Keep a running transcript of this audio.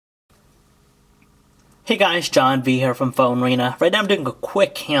Hey guys, John V here from PhoneArena. Right now I'm doing a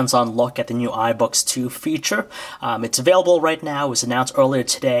quick hands-on look at the new iBooks 2 feature. It's available right now. It was announced earlier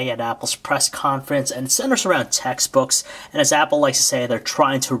today at Apple's press conference, and it centers around textbooks, and as Apple likes to say, they're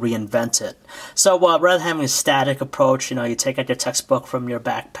trying to reinvent it. So rather than having a static approach, you take out your textbook from your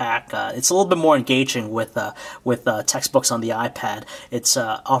backpack, it's a little bit more engaging with textbooks on the iPad. It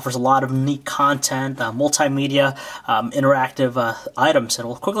offers a lot of neat content, multimedia, interactive items, and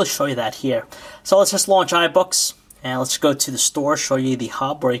we'll quickly show you that here. So let's just launch iBooks, and let's go to the store, show you the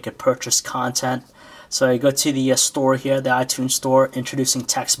hub where you could purchase content. So you go to the store here, the iTunes store, introducing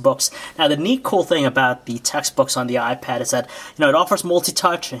textbooks. Now the neat cool thing about the textbooks on the iPad is that it offers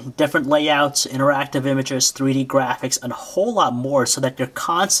multi-touch, different layouts, interactive images, 3D graphics, and a whole lot more, so that you're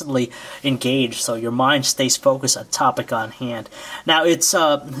constantly engaged, so your mind stays focused on the topic on hand. Now it's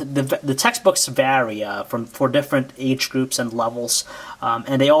the textbooks vary for different age groups and levels,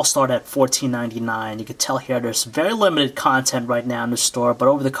 and they all start at $14.99. You can tell here there's very limited content right now in the store, but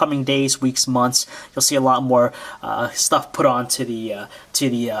over the coming days, weeks, months, you'll see a lot more stuff put onto the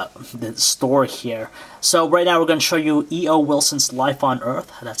store here. So right now we're going to show you E.O. Wilson's Life on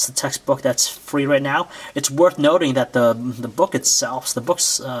Earth. That's the textbook that's free right now. It's worth noting that the book itself,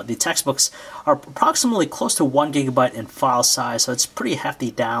 the textbooks are approximately close to 1 GB in file size, so it's pretty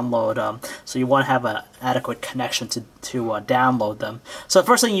hefty download. So you want to have an adequate connection to download them. So the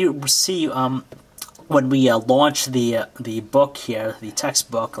first thing you see when we launch the book here, the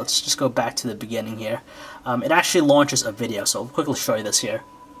textbook, let's just go back to the beginning here. It actually launches a video, so I'll quickly show you this here.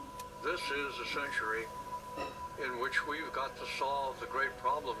 This is a century in which we've got to solve the great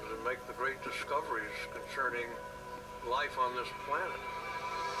problems and make the great discoveries concerning life on this planet.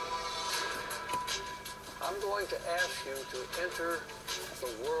 I'm going to ask you to enter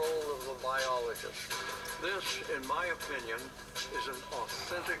the world of the biologist. This, in my opinion, is an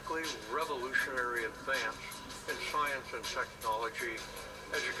authentically revolutionary advance in science and technology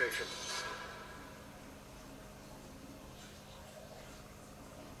education.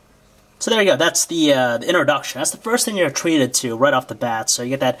 So there you go. That's the introduction. That's the first thing you're treated to right off the bat. So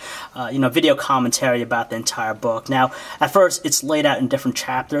you get that video commentary about the entire book. Now, at first, it's laid out in different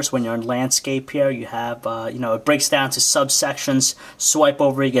chapters. When you're in landscape here, you have it breaks down to subsections. Swipe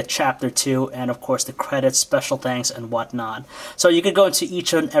over, you get chapter 2, and of course the credits, special thanks, and whatnot. So you could go into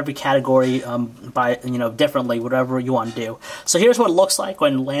each and every category by differently, whatever you want to do. So here's what it looks like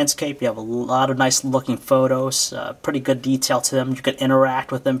when in landscape. You have a lot of nice looking photos, pretty good detail to them. You could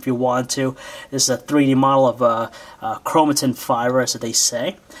interact with them if you want to. This is a 3D model of a chromatin fiber, as they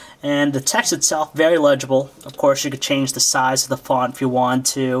say. And the text itself, very legible. Of course, you could change the size of the font if you want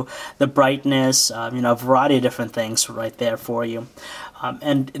to, the brightness, a variety of different things right there for you.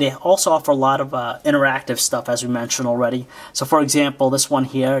 And they also offer a lot of interactive stuff, as we mentioned already. So, for example, this one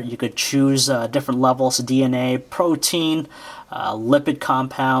here, you could choose different levels of DNA, protein, lipid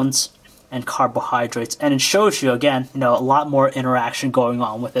compounds, and carbohydrates, and it shows you again, a lot more interaction going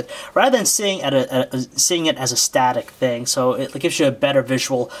on with it, rather than seeing it as a static thing. So it gives you a better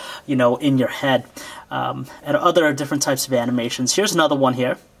visual, in your head, and other different types of animations. Here's another one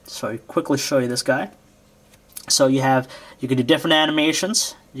here. So I quickly show you this guy. So you could do different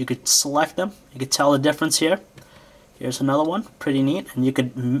animations. You could select them. You could tell the difference here. Here's another one, pretty neat, and you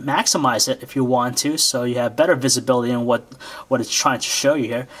could maximize it if you want to, so you have better visibility in what it's trying to show you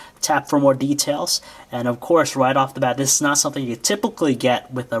here. Tap for more details, and of course, right off the bat, this is not something you typically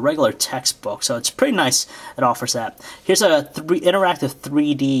get with a regular textbook, so it's pretty nice. It offers that. Here's a interactive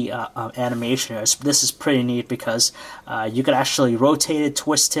 3D animation here. So this is pretty neat because you could actually rotate it,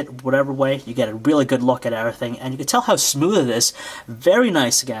 twist it, whatever way. You get a really good look at everything, and you can tell how smooth it is. Very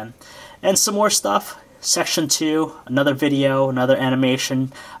nice again. And some more stuff. Section 2, another video, another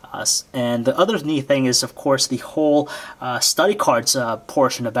animation, and the other neat thing is, of course, the whole study cards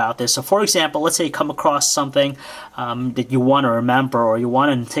portion about this. So, for example, let's say you come across something that you want to remember or you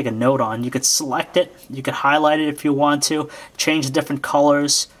want to take a note on. You could select it, you could highlight it if you want to, change the different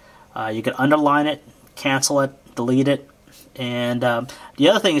colors, you could underline it, cancel it, delete it. And the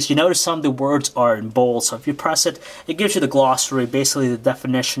other thing is, you notice some of the words are in bold, so if you press it, it gives you the glossary, basically the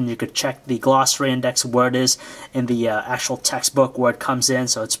definition. You could check the glossary index where it is in the actual textbook where it comes in,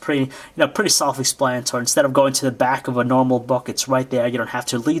 so it's pretty self-explanatory. Instead of going to the back of a normal book, it's right there. You don't have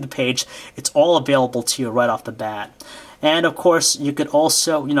to leave the page. It's all available to you right off the bat. And of course, you could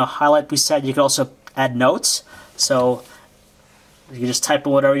also, highlight, we said, you could also add notes, so you can just type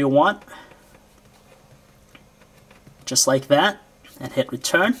in whatever you want. Just like that, and hit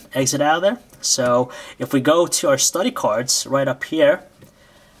return, exit out of there. So if we go to our study cards right up here,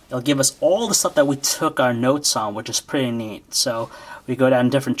 it'll give us all the stuff that we took our notes on, which is pretty neat. So We go down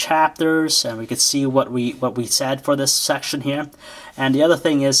different chapters, and we can see what we said for this section here. And the other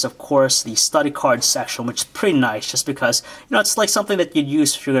thing is, of course, the study card section, which is pretty nice, just because it's like something that you'd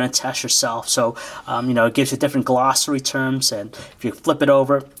use if you're going to test yourself. So it gives you different glossary terms, and if you flip it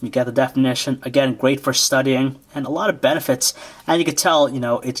over, you get the definition. Again, great for studying, and a lot of benefits. And you can tell,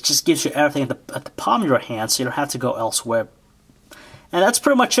 it just gives you everything at the palm of your hand, so you don't have to go elsewhere. And that's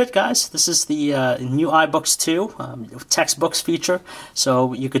pretty much it, guys. This is the new iBooks 2 textbooks feature.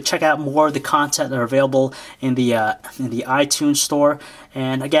 So you could check out more of the content that are available in the iTunes store.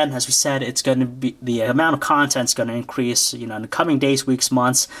 And again, as we said, it's going to be the amount of content is going to increase, in the coming days, weeks,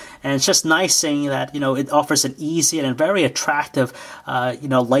 months. And it's just nice seeing that it offers an easy and very attractive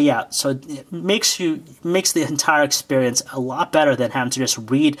layout. So it makes the entire experience a lot better than having to just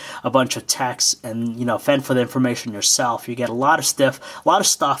read a bunch of text and fend for the information yourself. You get a lot of stuff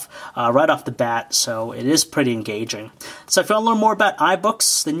right off the bat, so it is pretty engaging. So if you want to learn more about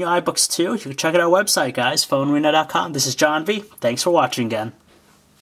iBooks, the new iBooks 2, you can check out our website, guys, PhoneArena.com. This is John V. Thanks for watching again.